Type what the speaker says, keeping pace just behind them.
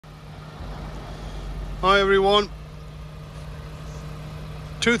Hi everyone.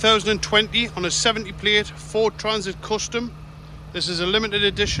 2020 on a 70 plate Ford Transit Custom. This is a limited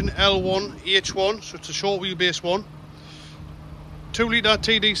edition L1 H1, so it's a short wheelbase one. 2 litre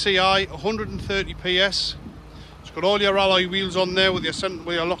TDCI, 130 PS. It's got all your alloy wheels on there with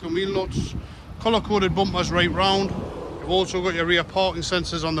your locking wheel nuts. Colour coded bumpers right round. You've also got your rear parking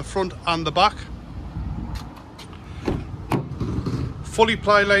sensors on the front and the back. Fully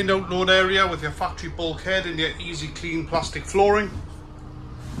ply lined out load area with your factory bulkhead and your easy clean plastic flooring.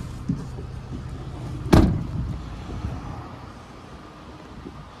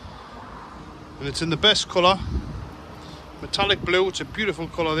 And it's in the best colour, metallic blue. It's a beautiful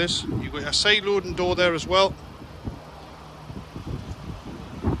colour this. You've got your side loading door there as well.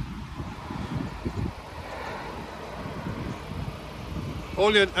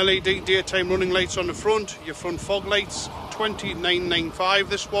 All your LED daytime running lights on the front, your front fog lights, 2995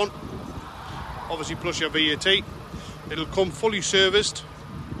 this one, obviously plus your VAT. It'll come fully serviced.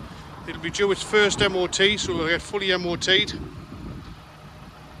 It'll be due its first MOT, so it'll get fully MOT'd.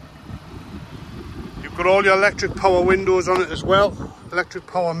 You've got all your electric power windows on it as well, electric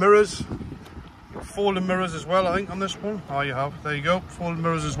power mirrors, folding mirrors as well I think on this one. Oh, you have, there you go, folding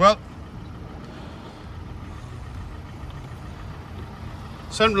mirrors as well.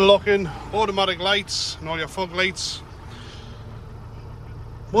 Central locking, automatic lights and all your fog lights.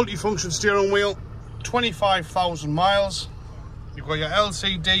 Multi-function steering wheel, 25,000 miles. You've got your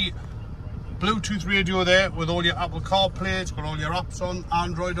LCD Bluetooth radio there with all your Apple CarPlay. It's got all your apps on,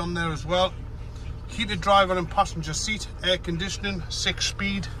 Android on there as well. Heated driver and passenger seat, air conditioning,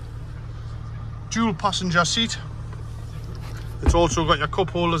 6-speed, dual passenger seat. It's also got your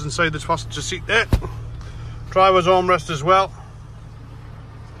cup holders inside the passenger seat there. Driver's armrest as well.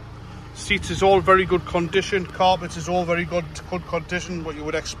 Seats is all very good condition, carpets is all very good condition, what you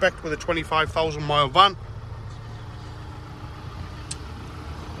would expect with a 25,000 mile van.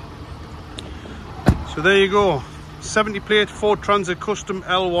 So there you go, 70 plate Ford Transit Custom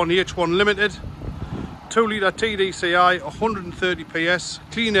L1 H1 Limited, 2 litre TDCI, 130 PS,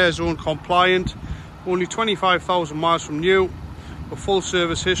 clean air zone compliant, only 25,000 miles from new, with full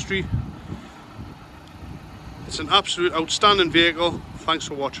service history. It's an absolute outstanding vehicle. Thanks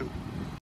for watching.